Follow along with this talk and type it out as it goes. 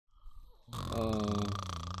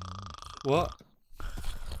What?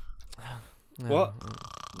 No, What?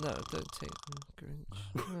 No, don't take the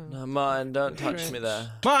Grinch. No, Martyn, don't touch Grinch. me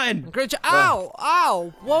there. Martyn! Grinch! Ow!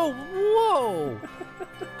 Ow! Whoa! Whoa!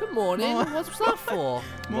 Good morning. What's that for?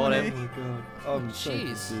 Morning. Oh my god. Oh, I'm so Jeez.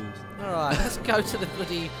 confused. Alright, let's go to the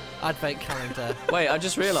bloody advent calendar. Wait, I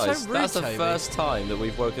just realised rude, that's the Toby. first time that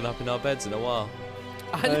we've woken up in our beds in a while.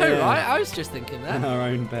 I know, yeah. right? I was just thinking In that. our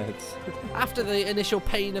own beds. After the initial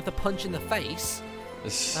pain of the punch in the face,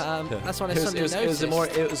 that's when I suddenly noticed.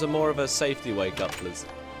 It was a more of a safety wake up, Liz.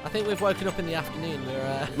 I think we've woken up in the afternoon.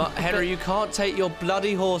 We're Henry, you can't take your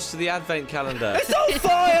bloody horse to the advent calendar. It's on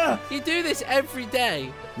fire! You do this every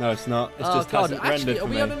day. No, it's not. It's Oh just god! hasn't Actually, rendered are for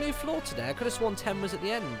we me. on a new floor today? I could have sworn 10 was at the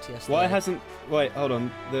end yesterday. Why hasn't? Wait, hold on.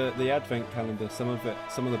 The advent calendar. Some of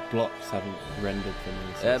the blocks haven't rendered for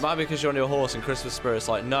me. So It might be because you're on your horse and Christmas spirit's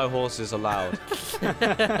like, no horses allowed.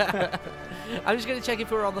 I'm just going to check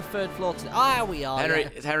if we're on the 3rd floor today. Ah, we are. Henry,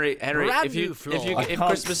 yeah. Henry, Brand if you new floor. I if can't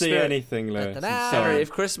Christmas see spirit, anything, Lewis. I'm Da-da-da. sorry. Henry,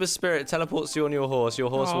 if Christmas spirit teleports you on your horse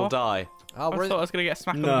will die. Oh, I we're thought I was going to get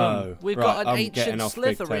smacked on the bum. No. We've Right, got an I'm ancient getting off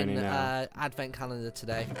Big Tony Slytherin now. advent calendar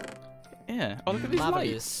today. Yeah. Oh, look at these lights.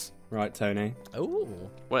 Marvellous. Right, Tony. Oh.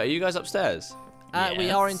 Wait, are you guys upstairs? We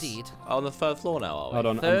Yes. are indeed. On the 3rd floor now, are we? Hold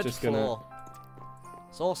on. 3rd I'm just gonna. floor.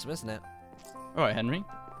 It's awesome, isn't it? All right, Henry.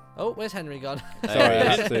 Oh, where's Henry gone? Sorry, I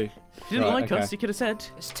had to. If you didn't Right, like okay. us, you could have said.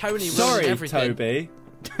 It's Tony ruining Sorry, everything. Toby.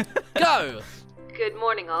 Go! Good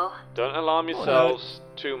morning, all. Don't alarm yourselves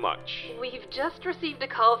too much. We've just received a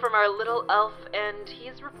call from our little elf, and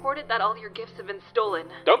he's reported that all your gifts have been stolen.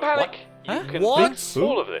 Don't panic. Huh? You can What? fix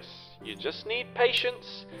all of this. You just need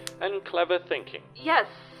patience and clever thinking. Yes,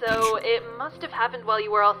 so it must have happened while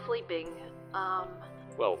you were all sleeping.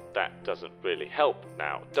 Well, that doesn't really help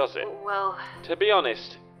now, does it? Well, To be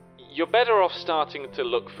honest, you're better off starting to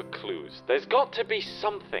look for clues. There's got to be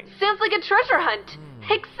something. sounds like a treasure hunt.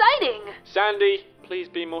 Exciting! Sandy, please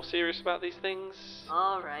be more serious about these things.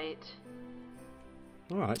 All right.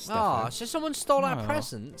 All right, Ah, Stefan. so someone stole our Oh.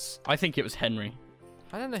 presents? I think it was Henry.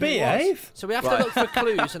 I don't know who it was. Behave. So we have to Right. look for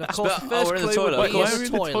clues, and of course the Oh, first we're in the clue toilet. would be Why in are we the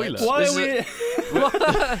in the toilet. toilet? Why This are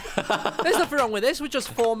we? There's nothing wrong with this. We're just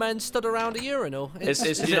 4 men stood around a urinal. It's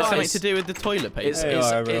Is you it know, something it's- to do with the toilet paper? It's, Hey,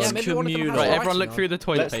 it's, everyone. it's Yeah, maybe one of them has communal. Right, writing everyone look on. through the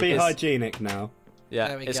toilet Let's paper. be hygienic now. Yeah,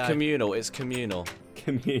 There we it's go. communal. It's communal.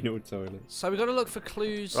 Communal toilet. So we've got to look for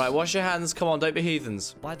clues Right, wash your hands. Come on, don't be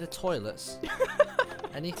heathens. by the toilets.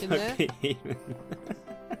 Anything there?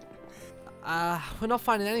 We're not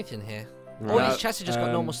finding anything here. All Right. these chests have just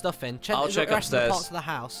got normal stuff in. I'll the check rest of the upstairs. parts of the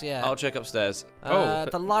house, yeah. I'll check upstairs. The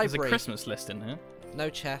There's a library. Christmas list in here. No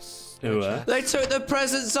chests. Who No are? chests. They took the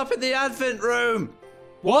presents up in the advent room.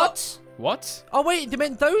 What? What? Oh wait, they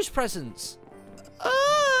meant those presents.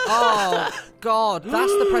 Oh God,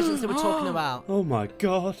 that's the presents they were talking about. Oh my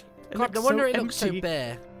god. It God, no looks wonder so it looks so empty.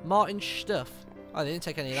 bare. Martyn's stuff. Oh, they didn't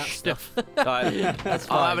take any of that stuff. Right, That's I'm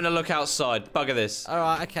fine. having a look outside. Bugger this. All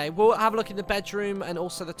right, okay. We'll have a look in the bedroom and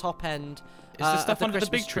also the top end. Is the of stuff under the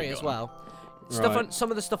Christmas big tree as gone? well. Stuff Right. on, some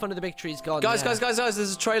of the stuff under the big tree is gone. Guys, yeah. guys,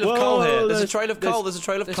 there's a trail of Whoa, coal here. There's a there's- trail of coal. There's a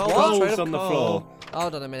trail of there's coal. what? There's a trail Rolls of on the coal. floor.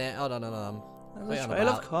 Hold on a minute. Hold on. Wait There's a on trail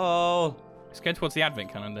of about. coal. Let's go towards the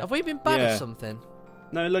advent calendar. Have we been bad Yeah. or something?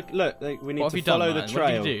 No, look, we need What have to you done, follow the man?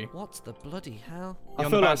 trail. What did you do? What the bloody hell? I You're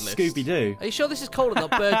on feel the like bad list. Scooby Doo. Are you sure this is cold and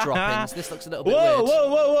not bird droppings? This looks a little bit Whoa, weird. whoa,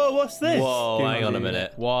 whoa, whoa! What's this? Whoa, hang on a Scooby-Doo?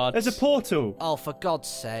 minute. What? There's a portal. Oh, for God's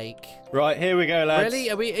sake! Right, here we go, lads. Really?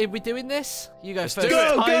 Are we doing this? You go first. do it.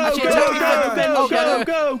 Go, go, Time go, to go, take go, advantage.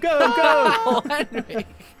 go, go, go, go, go! Oh, Henry.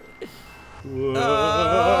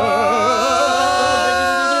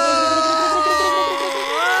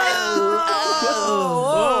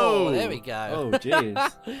 Oh, there we go. Oh,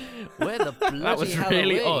 jeez. Where the bloody That was hell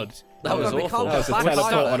really are we? odd. That was we awful. can't That was a go back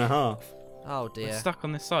teleport either. and a half. Oh It's dear. stuck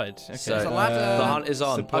on this side. Okay. So, There's a ladder. the hunt is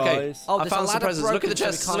on. Okay. Supplies. Oh, I there's a found some ladder presents. Look at the broken, so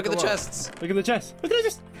we chests. can't Look at the go up. chests. Look at the chest. Look at the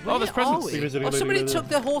chest. Where there's are presents. we? Oh, somebody took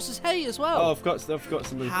their horse's hay as well. Oh, I've got some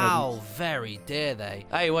little How presents. very dare they?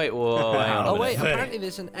 Hey, wait. Whoa, hang on a Oh minute. wait, apparently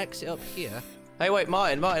there's an exit up here. Hey, wait,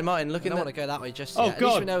 Martyn. Look I in don't the... want to go that way just Oh, yet. At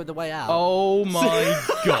least we God. know the way out. Oh my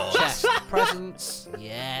god. Chest, presents.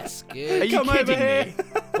 Yes, Are good. you Come over kidding here. me?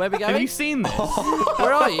 Where are we Have going? you seen this?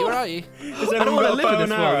 Where are you? Where are you? Has I don't everyone want to got a live bow in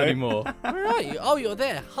this and world arrow? anymore. Where are you? Oh, you're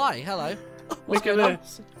there. Hi, hello. Look at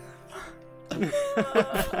this.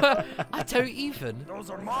 I don't even. Those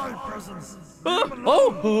are my presents.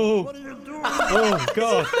 Oh, What are you doing? oh,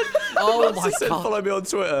 God. Oh my Said god. follow me on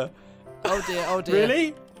Twitter. Oh dear. Oh dear.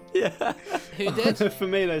 Really? Yeah. Who did? For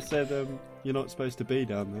me, they said you're not supposed to be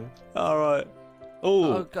down there. All right.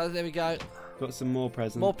 Oh Oh, god. There we go. got some more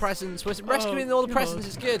presents. More presents. We're rescuing all the God. presents.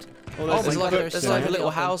 It's good. Oh, There's my like God, a there's little so many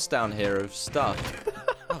house of them. down here of stuff.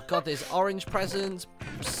 Oh god. There's orange presents,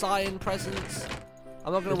 cyan presents.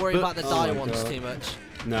 I'm not going to worry Book- about the oh dye my ones God. too much.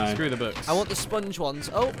 No. Screw the books. I want the sponge ones.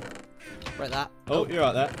 Oh, right that. Oh, you're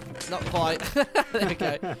right there. Not quite. There we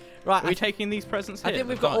go. Right, Are we taking these presents here? I think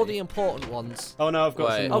we've got all the important ones. Oh no, I've got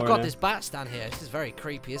Wait. some Oh more. god, in there's bats down here. This is very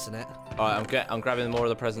creepy, isn't it? Alright, I'm grabbing more of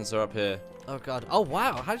the presents that are up here. Oh god. Oh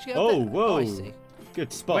wow, how did you get Oh, up there? whoa. Oh, I see. here.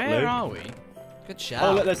 Good spot, Where Lou. are we? Good shout.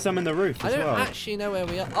 Oh, look, there's some in the roof I as don't well. actually know where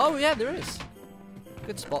we are. Oh yeah, there is.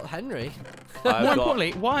 Good spot, Henry. More I've got...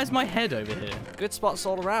 importantly, why is my head over here? Good spots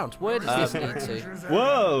all around. Where does this lead to?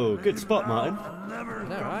 Whoa, good spot, Martin.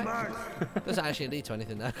 No, right? Doesn't actually lead to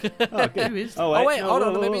anything though. Oh, good. Who is Oh, Oh wait, no, hold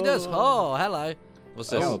on, whoa, maybe it whoa, does. whoa, whoa. Oh, hello. What's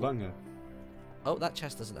this? Oh, bungo. Oh, that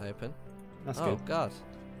chest doesn't open. That's Oh good. god.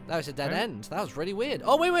 That was a dead Right. end. That was really weird.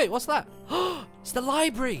 Oh wait, what's that? It's the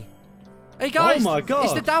library. Hey guys, Oh my it's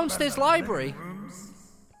God. the downstairs library.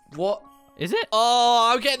 What? Is it?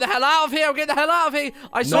 Oh, I'm getting the hell out of here. I'm getting the hell out of here.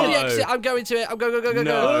 I saw the No. exit. I'm going to it. I'm go. No,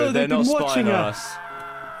 Oh, they're they've not been spying watching on us. us.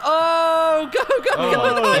 Oh, go.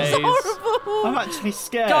 Oh, That's days. horrible. I'm actually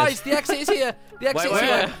scared. Guys, the exit is here. The exit is Wait,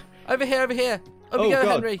 here. where? Over here. Over oh, you go,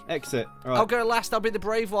 God. Henry. Exit. Right. I'll go last. I'll be the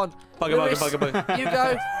brave one. Bugger. Lewis, you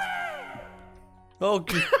go. Oh,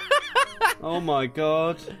 God. Oh my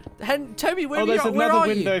God. Toby, where Oh, are there's you? Where another are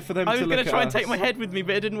window you? for them I was to going look to at try and us. take my head with me,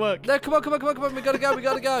 but it didn't work. No, come on. We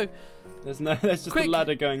gotta go. There's just Quick. a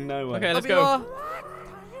ladder going nowhere. Okay, let's Up you go. are.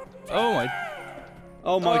 Oh my.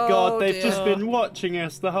 Oh my Oh, God, they've just dear. been watching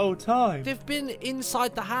us the whole time. They've been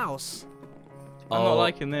inside the house. I'm not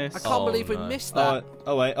liking this. I can't believe we no. missed that.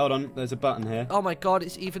 Oh wait, hold on. There's a button here. Oh my god,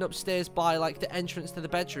 it's even upstairs by like the entrance to the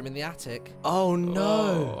bedroom in the attic. Oh, no.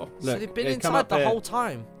 Oh. So Look, they've been yeah, come inside up the here. whole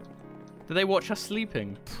time. Did they watch us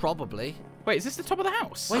sleeping? Probably. Wait, is this the top of the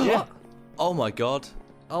house? Wait, Yeah. what? Oh, my God.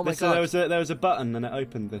 Oh my So god. there was a button and it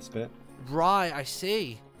opened this bit. Right, I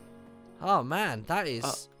see. Oh man, that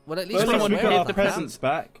is. well, at least Well, at someone least we're we hid got aware our of presents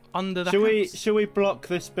back. Under the Should house. we block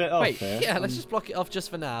this bit off Wait, here? Yeah, let's just block it off just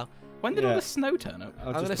for now. When did all Yeah. the snow turn up?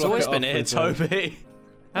 I'll I'm just gonna block It's it been off here, with, Toby.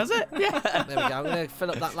 Has it? Yeah. There we go. I'm gonna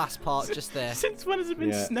fill up that last part just there. Since when has it been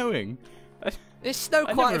Yeah. snowing? It snowed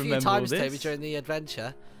I quite never a few remember all times, Toby, this. during the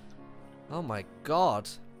adventure. Oh my god.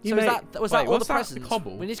 You So may- was that Wait, all the what's that? The presents?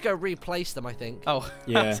 cobble? We need to go replace them, I think. Oh,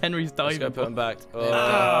 Yeah. that's Henry's Let's diving go put them board. back. we go.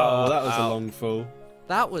 Oh, that was a ow. long fall.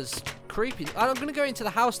 That was creepy. I'm going to go into the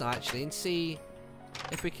house now, actually, and see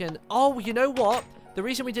if we can... Oh, you know what? The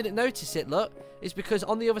reason we didn't notice it, look, is because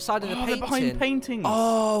on the other side of the Oh, they're behind painting... paintings.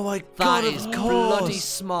 Oh, my That God, is of bloody course.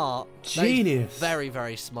 smart. That is Genius. very,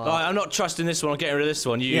 very smart. Right, I'm not trusting this one. I'm getting rid of this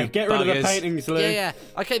one. You Yeah, get rid of the buggers. paintings, Lou. Yeah.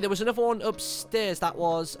 Okay, there was another one upstairs that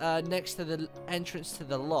was next to the entrance to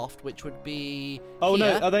the loft, which would be Oh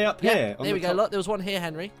here. no, are they up Yeah, here? on there the we go. top? Look, there was one here,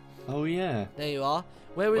 Henry. Oh yeah. There you are.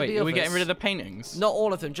 Where were Wait, the are others? we getting rid of the paintings? Not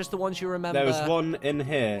all of them, just the ones you remember. There was one in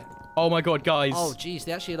here. Oh my god, guys. Oh, jeez,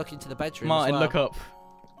 they actually look into the bedroom Martin, as well. look up.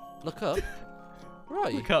 Look up. Where are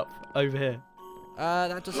you? Look up. Over here.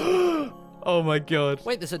 That doesn't... Oh my god.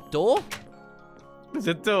 Wait, there's a door? There's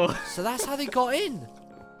a door. So that's how they got in?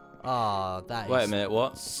 Ah, that is Wait a minute,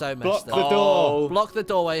 what? so Block messed the up. door. Block the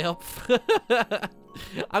doorway up.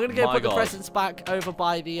 I'm gonna go My put the God. presents back over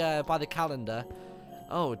by the calendar.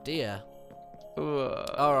 Oh dear.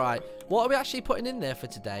 All right. What are we actually putting in there for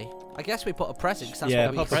today? I guess we put a present. 'Cause that's Yeah,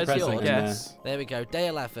 what we pop a secured. present in there. Yes. There we go. Day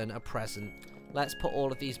 11, a present. Let's put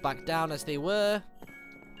all of these back down as they were.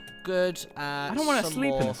 Good. I don't want to some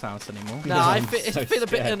sleep in more. this house anymore. No, I'm I so feel a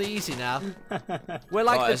bit scared. uneasy now. We're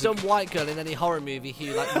like Right, the as a- dumb white girl in any horror movie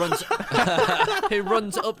who like runs, who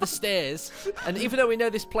runs up the stairs. And even though we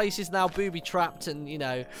know this place is now booby trapped and you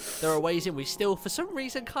know there are ways in, we still, for some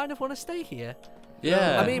reason, kind of want to stay here.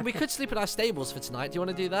 Yeah. I mean, we could sleep in our stables for tonight. Do you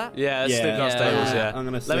want to do that? Yeah, let's sleep in our Yeah. stables, yeah. I'm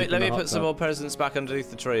gonna let sleep me in let the me hot put some tub. more presents back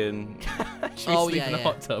underneath the tree and... Should we Oh, sleep yeah, in the yeah.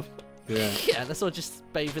 hot tub? Yeah. Yeah, let's all just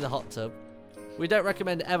bathe in the hot tub. We don't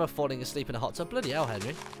recommend ever falling asleep in a hot tub. Bloody hell,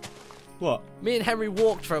 Henry. What? Me and Henry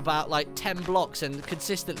walked for about like 10 blocks and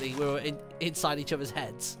consistently we were inside each other's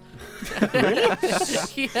heads.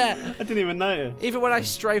 Yeah. I didn't even notice. Even when I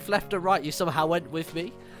strafed left or right, you somehow went with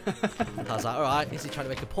me. I was like, alright, is he trying to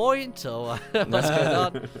make a point or what's going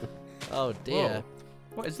on? Oh dear. Whoa.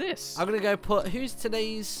 What is this? I'm going to go put, who's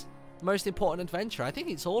today's most important adventure? I think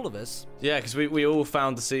it's all of us. Yeah, because we all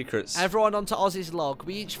found the secrets. Everyone onto Ozzy's log.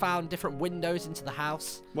 We each found different windows into the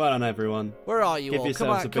house. Well done, everyone. Where are you Give all? Come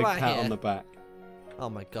yourselves out, a come big out pat here. on the back. Oh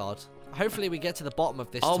my god. Hopefully we get to the bottom of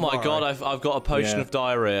this Oh my tomorrow. god, I've got a potion Yeah. of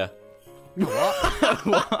diarrhea.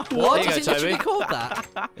 What? There you Is it go, literally Toby. called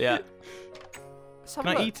that? Yeah. Let's have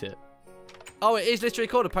Can a I look. eat it? Oh, it is literally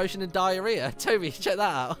called a potion of diarrhea. Toby, check that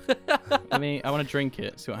out. I want to drink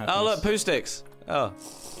it, see what happens. Oh, look, poo sticks. Oh.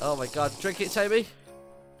 Oh my god. Drink it, Toby.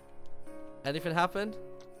 Anything happen?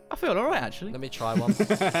 I feel alright, actually. Let me try one.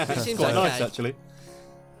 It seems Quite okay. nice, actually.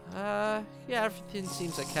 Yeah, everything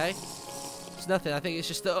seems okay. It's nothing. I think it's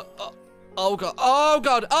just the. Oh god! Oh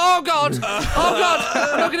god! Oh god! Oh god!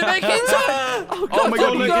 I'm not gonna make it in time! Oh god! Oh my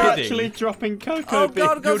god, Look, you're you're kidding. actually dropping cocoa Oh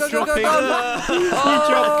god! Go beans. go go go go! You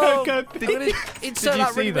dropped cocoa I'm beans. gonna insert you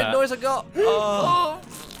that see really weird that? noise I got.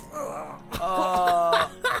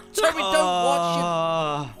 Toby, don't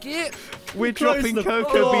watch it. Get. We're Close dropping the cocoa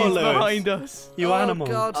floor, beans Lewis. behind us. You Oh animal.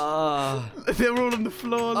 god! They're all on the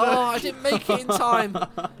floor. Oh, I didn't make it in time.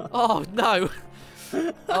 Oh no!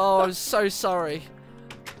 Oh, I'm so sorry.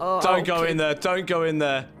 Oh, Don't go in there. Don't go in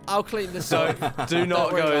there. I'll clean this up. Do not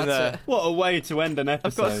Don't worry go in about there. it. What a way to end an I've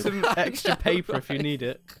episode. got some extra paper if you need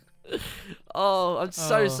it. Oh, I'm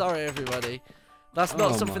so Oh. sorry, everybody. That's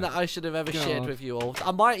not Oh something my that I should have ever shared God. with you all.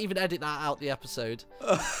 I might even edit that out the episode.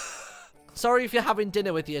 Sorry if you're having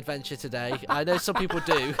dinner with the adventure today. I know some people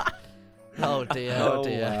do. Oh dear, oh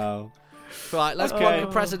dear. Wow. Right, let's Okay. plonk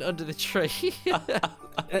a present under the tree.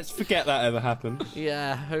 Let's forget that ever happened.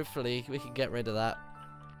 Yeah, hopefully we can get rid of that.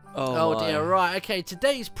 Oh, Oh dear, right, okay,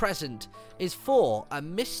 today's present is for a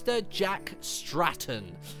Mr. Jack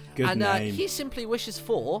Stratton. Good and name. he simply wishes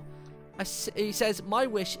for, he says, my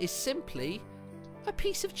wish is simply a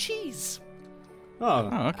piece of cheese. Oh, Oh,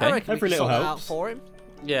 I okay. reckon Every we can little sort that out helps. for him.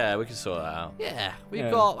 Yeah, we can sort that out. Yeah, we've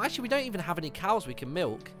Yeah. got, actually we don't even have any cows we can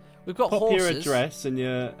milk. We've got pop horses. your address and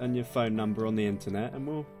your phone number on the internet, and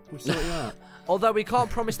we'll sort you out. Although we can't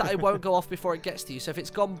promise that it won't go off before it gets to you. So if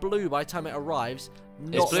it's gone blue by the time it arrives,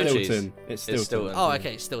 not blue cheese. Stilton. It's Stilton. It's Stilton. Oh,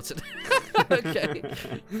 okay, Stilton. Okay,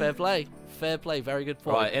 fair play, fair play. Very good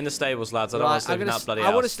point. Right, in the stables, lads. I don't want to sleep in that bloody I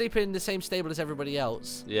want to house. sleep in the same stable as everybody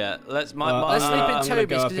else. Yeah, let's. Let's sleep in I'm gonna Toby's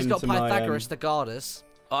go up because he's got into my, Pythagoras to guard us.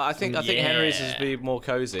 I think Henry's is be more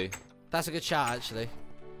cozy. That's a good shout, actually.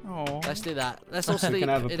 Oh. Let's do that. Let's all We can sleep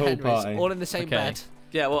have a in pool Henry's, party. all in the same Okay. bed.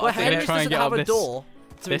 Yeah, well, Well, I think Henry's try and doesn't get have out a this- door.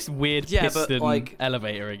 This weird Yeah, but, piston like-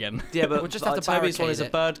 elevator again. yeah, but We'll just have to Toby's one barricade is a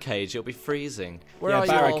it. bird cage. It'll be freezing. Where Yeah, are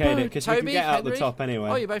barricade you all? it, 'cause we can Toby, get out the Henry? top anyway.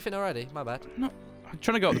 Oh, you're both in already. My bad. I'm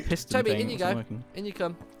trying to go up the piston Toby, thing. in you It's not go. working. In you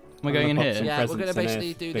come. Am I going in Pop here? some Yeah, we're gonna presents in basically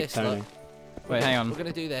here, do Big this, Tony. look. Wait, hang on. We're going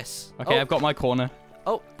to do this. Okay, Oh, I've got my corner.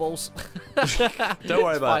 oh, balls. Don't worry It's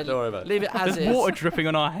about it. fine. Don't worry about it. Leave it as There's is. water dripping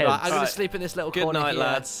on our heads. Right, I'm going Right. to sleep in this little Good corner night, here.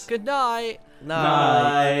 lads. Good night.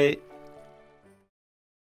 Night.